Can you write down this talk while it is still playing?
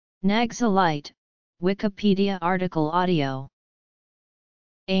Naxalite, Wikipedia article audio.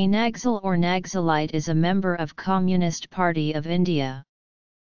 A Naxal or Naxalite is a member of Communist Party of India.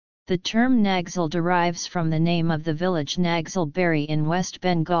 The term Naxal derives from the name of the village Naxalbari in West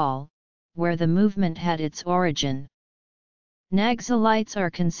Bengal, where the movement had its origin. Naxalites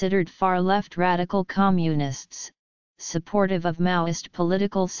are considered far-left radical communists, supportive of Maoist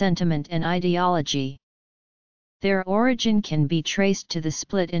political sentiment and ideology. Their origin can be traced to the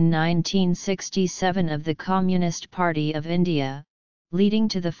split in 1967 of the Communist Party of India, leading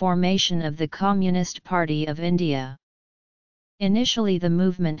to the formation of the Communist Party of India. Initially the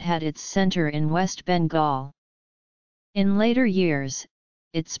movement had its center in West Bengal. In later years,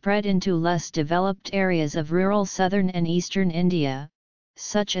 it spread into less developed areas of rural southern and eastern India,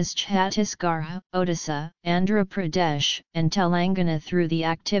 such as Chhattisgarh, Odisha, Andhra Pradesh, and Telangana through the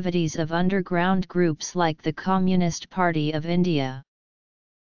activities of underground groups like the Communist Party of India.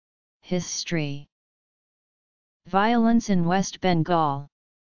 History. Violence in West Bengal.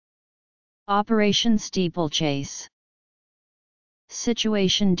 Operation Steeplechase.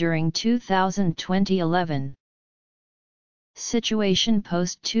 Situation during 2011. Situation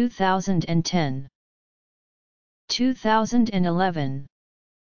post-2010. 2011.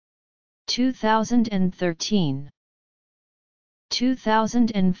 2013.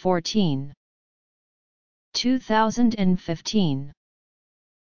 2014. 2015.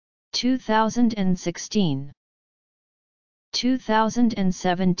 2016.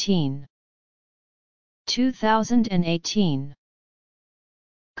 2017. 2018.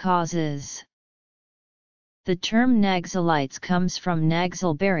 Causes. The term Naxalites comes from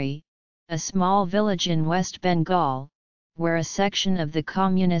Naxalbari, a small village in West Bengal, where a section of the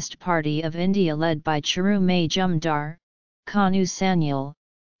Communist Party of India led by Chiru Majumdar, Kanu Sanyal,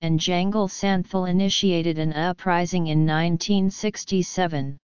 and Jangal Santhal initiated an uprising in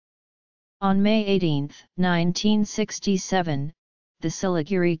 1967. On May 18, 1967, the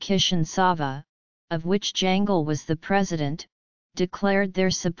Siliguri Kishan Sabha, of which Jangal was the president, declared their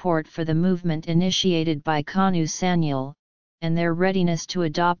support for the movement initiated by Kanu Sanyal, and their readiness to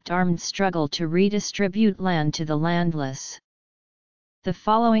adopt armed struggle to redistribute land to the landless. The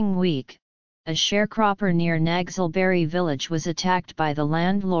following week, a sharecropper near Naxalbari village was attacked by the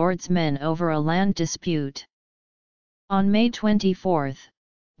landlord's men over a land dispute. On May 24,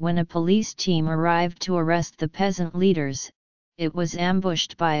 when a police team arrived to arrest the peasant leaders, it was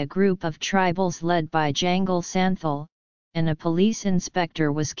ambushed by a group of tribals led by Jangal Santhal, and a police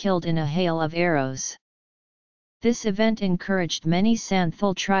inspector was killed in a hail of arrows. This event encouraged many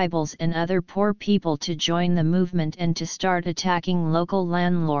Santhal tribals and other poor people to join the movement and to start attacking local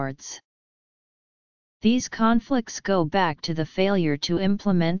landlords. These conflicts go back to the failure to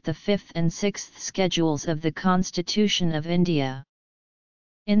implement the 5th and 6th schedules of the Constitution of India.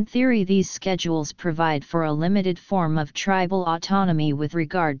 In theory, these schedules provide for a limited form of tribal autonomy with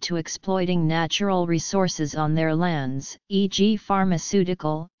regard to exploiting natural resources on their lands, e.g.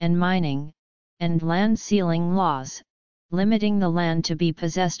 pharmaceutical and mining, and land ceiling laws, limiting the land to be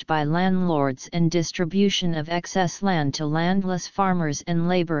possessed by landlords and distribution of excess land to landless farmers and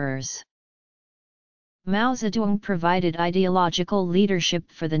laborers. Mao Zedong provided ideological leadership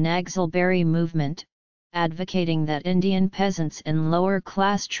for the Naxalbari movement, advocating that Indian peasants and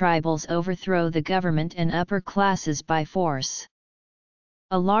lower-class tribals overthrow the government and upper classes by force.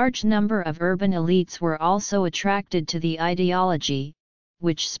 A large number of urban elites were also attracted to the ideology,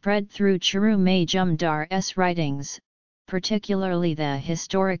 which spread through Chiru Majumdar's writings, particularly the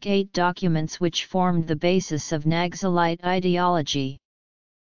historic 8 documents which formed the basis of Naxalite ideology.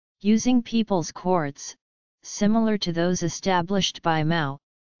 Using people's courts, similar to those established by Mao,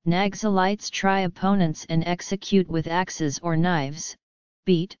 Naxalites try opponents and execute with axes or knives,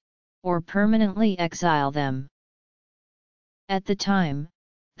 beat, or permanently exile them. At the time,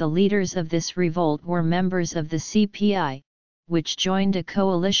 the leaders of this revolt were members of the CPI, which joined a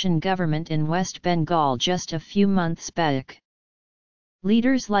coalition government in West Bengal just a few months back.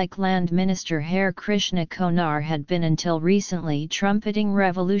 Leaders like Land Minister Hare Krishna Konar had been until recently trumpeting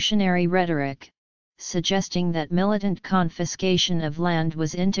revolutionary rhetoric, suggesting that militant confiscation of land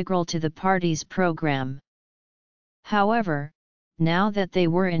was integral to the party's program. However, now that they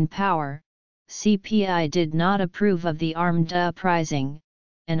were in power, CPI did not approve of the armed uprising,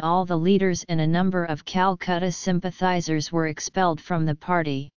 and all the leaders and a number of Calcutta sympathizers were expelled from the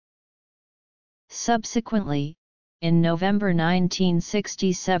party. Subsequently, in November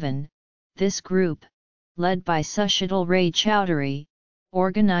 1967, this group, led by Sushil Ray Chowdhury,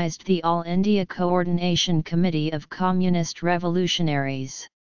 organized the All India Coordination Committee of Communist Revolutionaries.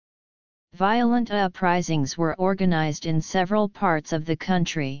 Violent uprisings were organized in several parts of the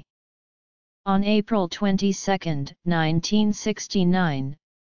country. On April 22, 1969,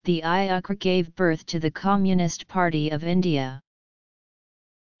 the IUCR gave birth to the Communist Party of India.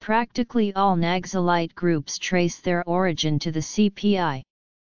 Practically all Naxalite groups trace their origin to the CPI.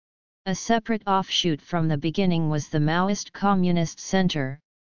 A separate offshoot from the beginning was the Maoist Communist Center,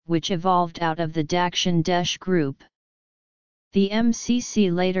 which evolved out of the Dakshin Desh group. The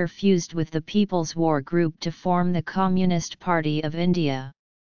MCC later fused with the People's War Group to form the Communist Party of India.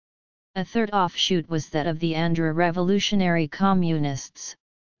 A third offshoot was that of the Andhra Revolutionary Communists,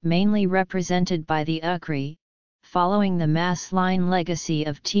 mainly represented by the UCRI, following the mass line legacy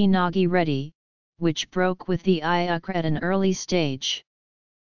of T. Nagi Reddy, which broke with the IUCR at an early stage.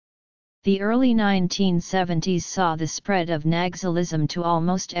 The early 1970s saw the spread of Naxalism to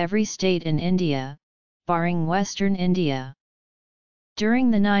almost every state in India, barring Western India. During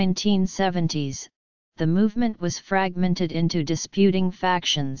the 1970s, the movement was fragmented into disputing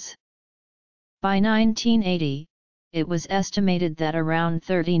factions. By 1980, it was estimated that around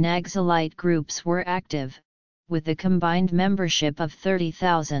 30 Naxalite groups were active, with a combined membership of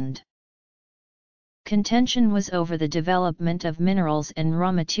 30,000. Contention was over the development of minerals and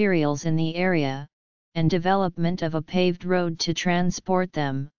raw materials in the area, and development of a paved road to transport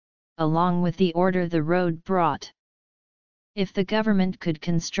them, along with the order the road brought. If the government could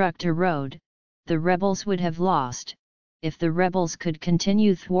construct a road, the rebels would have lost. If the rebels could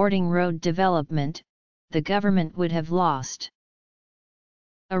continue thwarting road development, the government would have lost.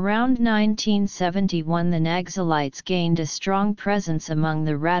 Around 1971 the Naxalites gained a strong presence among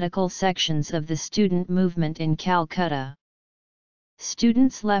the radical sections of the student movement in Calcutta.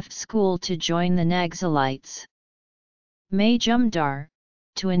 Students left school to join the Naxalites. Majumdar,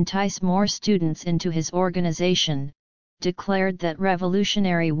 to entice more students into his organization, declared that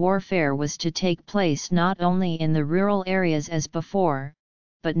revolutionary warfare was to take place not only in the rural areas as before,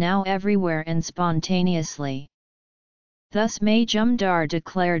 but now everywhere and spontaneously. Thus Majumdar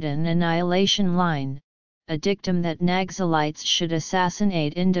declared an annihilation line, a dictum that Naxalites should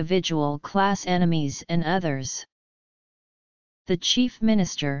assassinate individual class enemies and others. The Chief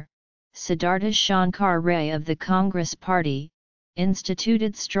Minister, Siddhartha Shankar Ray of the Congress Party,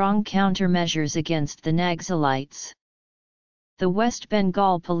 instituted strong countermeasures against the Naxalites. The West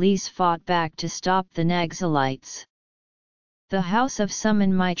Bengal police fought back to stop the Naxalites. The house of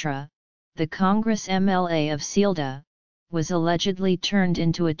Suman Mitra, the Congress MLA of Sealdah, was allegedly turned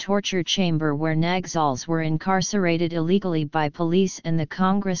into a torture chamber where Naxals were incarcerated illegally by police and the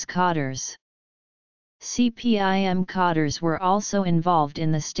Congress cadres. CPIM cadres were also involved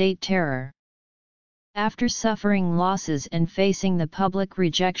in the state terror. After suffering losses and facing the public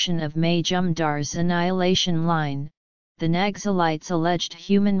rejection of Majumdar's annihilation line, the Naxalites alleged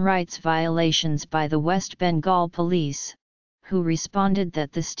human rights violations by the West Bengal police, who responded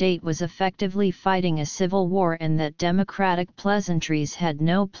that the state was effectively fighting a civil war and that democratic pleasantries had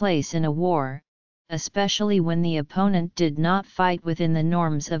no place in a war, especially when the opponent did not fight within the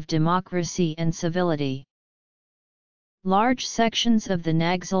norms of democracy and civility. Large sections of the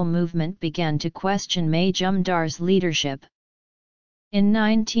Naxal movement began to question Majumdar's leadership. In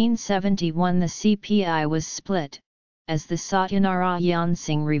 1971 the CPI was split, as the Satyanarayan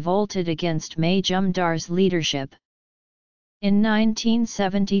Singh revolted against Majumdar's leadership. In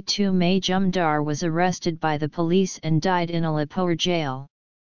 1972 Majumdar was arrested by the police and died in Alipur jail.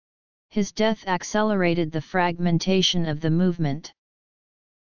 His death accelerated the fragmentation of the movement.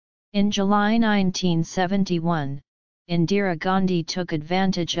 In July 1971, Indira Gandhi took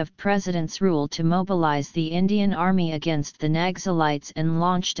advantage of President's rule to mobilize the Indian Army against the Naxalites and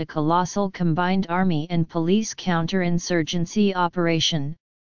launched a colossal combined army and police counterinsurgency operation,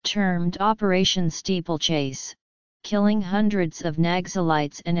 termed Operation Steeplechase, killing hundreds of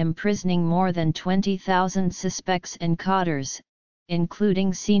Naxalites and imprisoning more than 20,000 suspects and cadres,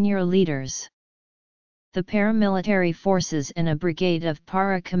 including senior leaders. The paramilitary forces and a brigade of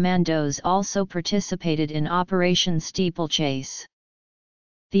para commandos also participated in Operation Steeplechase.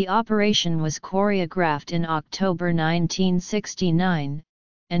 The operation was choreographed in October 1969,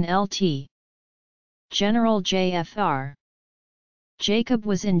 and Lt. General J.F.R. Jacob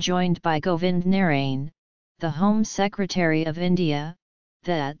was enjoined by Govind Narain, the Home Secretary of India,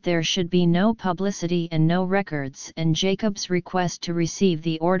 that there should be no publicity and no records, and Jacob's request to receive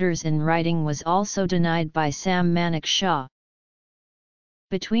the orders in writing was also denied by Sam Manik Shah.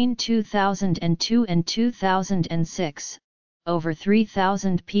 Between 2002 and 2006, over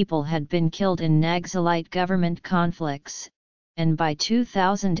 3,000 people had been killed in Naxalite government conflicts, and by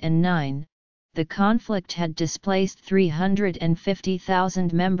 2009, the conflict had displaced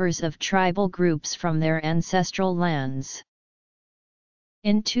 350,000 members of tribal groups from their ancestral lands.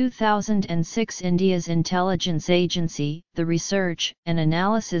 In 2006, India's intelligence agency, the Research and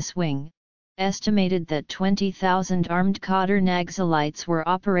Analysis Wing, estimated that 20,000 armed Khadr Naxalites were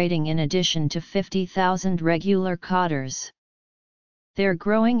operating in addition to 50,000 regular Khadrs. Their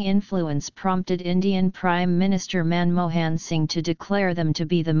growing influence prompted Indian Prime Minister Manmohan Singh to declare them to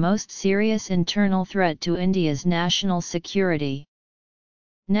be the most serious internal threat to India's national security.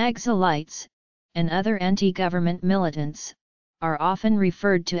 Naxalites, and other anti-government militants, are often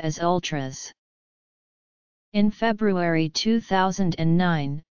referred to as ultras. In February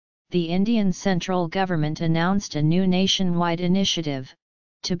 2009, the Indian central government announced a new nationwide initiative,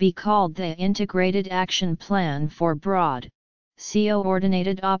 to be called the Integrated Action Plan for Broad,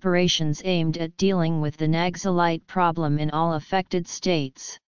 coordinated operations aimed at dealing with the Naxalite problem in all affected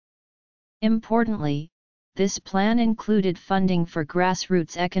states. Importantly, this plan included funding for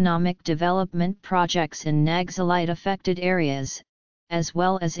grassroots economic development projects in Naxalite-affected areas, as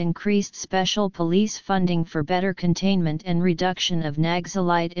well as increased special police funding for better containment and reduction of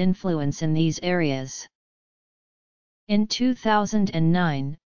Naxalite influence in these areas. In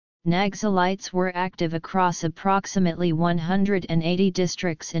 2009, Naxalites were active across approximately 180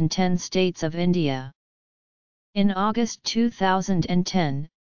 districts in 10 states of India. In August 2010,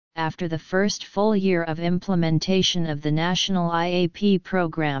 after the first full year of implementation of the national IAP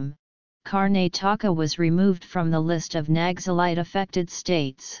program, Karnataka was removed from the list of Naxalite-affected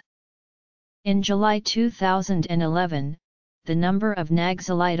states. In July 2011, the number of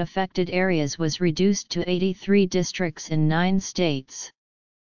Naxalite-affected areas was reduced to 83 districts in 9 states.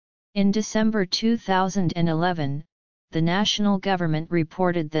 In December 2011, the national government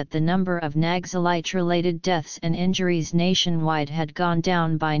reported that the number of Naxalite-related deaths and injuries nationwide had gone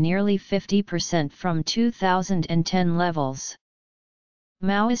down by nearly 50% from 2010 levels.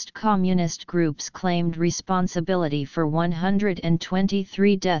 Maoist communist groups claimed responsibility for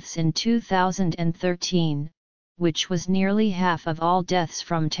 123 deaths in 2013, which was nearly half of all deaths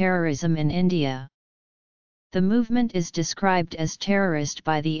from terrorism in India. The movement is described as terrorist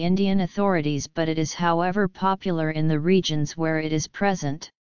by the Indian authorities, but it is however popular in the regions where it is present.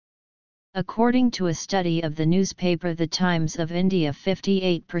 According to a study of the newspaper The Times of India,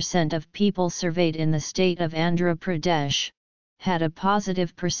 58% of people surveyed in the state of Andhra Pradesh had a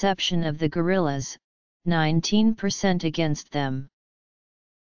positive perception of the guerrillas, 19% against them.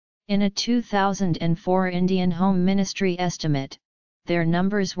 In a 2004 Indian Home Ministry estimate, their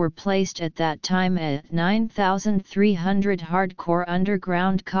numbers were placed at that time at 9,300 hardcore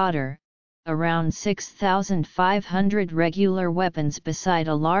underground Khadr, around 6,500 regular weapons beside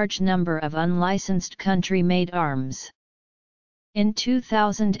a large number of unlicensed country-made arms. In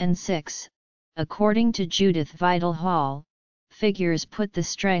 2006, according to Judith Vidal Hall, figures put the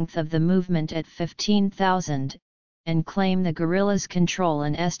strength of the movement at 15,000, and claim the guerrillas control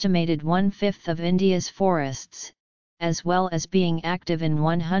an estimated 1/5 of India's forests, as well as being active in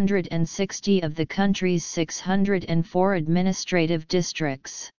 160 of the country's 604 administrative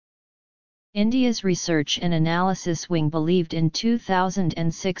districts. India's Research and Analysis Wing believed in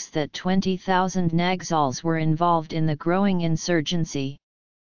 2006 that 20,000 Naxals were involved in the growing insurgency.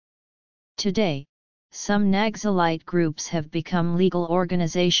 Today, some Naxalite groups have become legal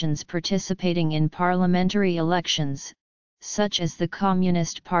organizations participating in parliamentary elections, such as the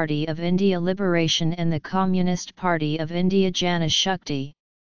Communist Party of India Liberation and the Communist Party of India Jana Shakti.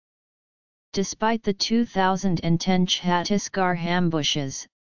 Despite the 2010 Chhattisgarh ambushes,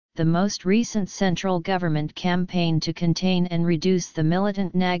 the most recent central government campaign to contain and reduce the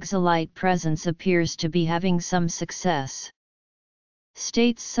militant Naxalite presence appears to be having some success.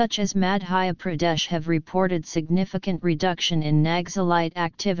 States such as Madhya Pradesh have reported significant reduction in Naxalite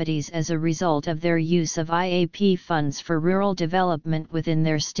activities as a result of their use of IAP funds for rural development within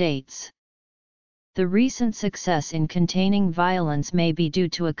their states. The recent success in containing violence may be due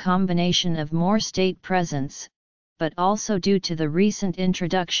to a combination of more state presence, but also due to the recent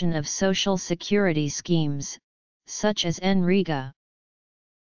introduction of social security schemes, such as NREGA.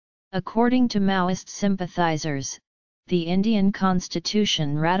 According to Maoist sympathizers, the Indian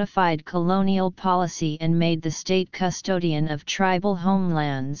constitution ratified colonial policy and made the state custodian of tribal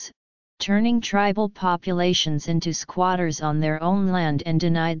homelands, turning tribal populations into squatters on their own land and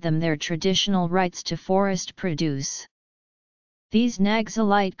denied them their traditional rights to forest produce. These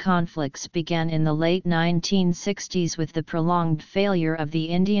Naxalite conflicts began in the late 1960s with the prolonged failure of the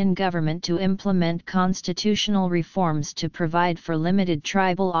Indian government to implement constitutional reforms to provide for limited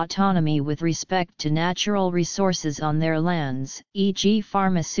tribal autonomy with respect to natural resources on their lands, e.g.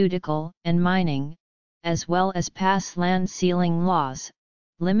 pharmaceutical and mining, as well as pass land ceiling laws,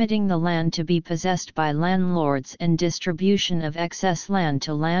 limiting the land to be possessed by landlords and distribution of excess land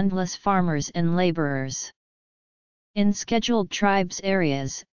to landless farmers and laborers. In scheduled tribes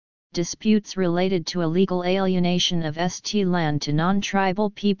areas, disputes related to illegal alienation of ST land to non-tribal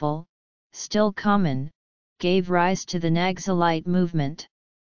people, still common, gave rise to the Naxalite movement.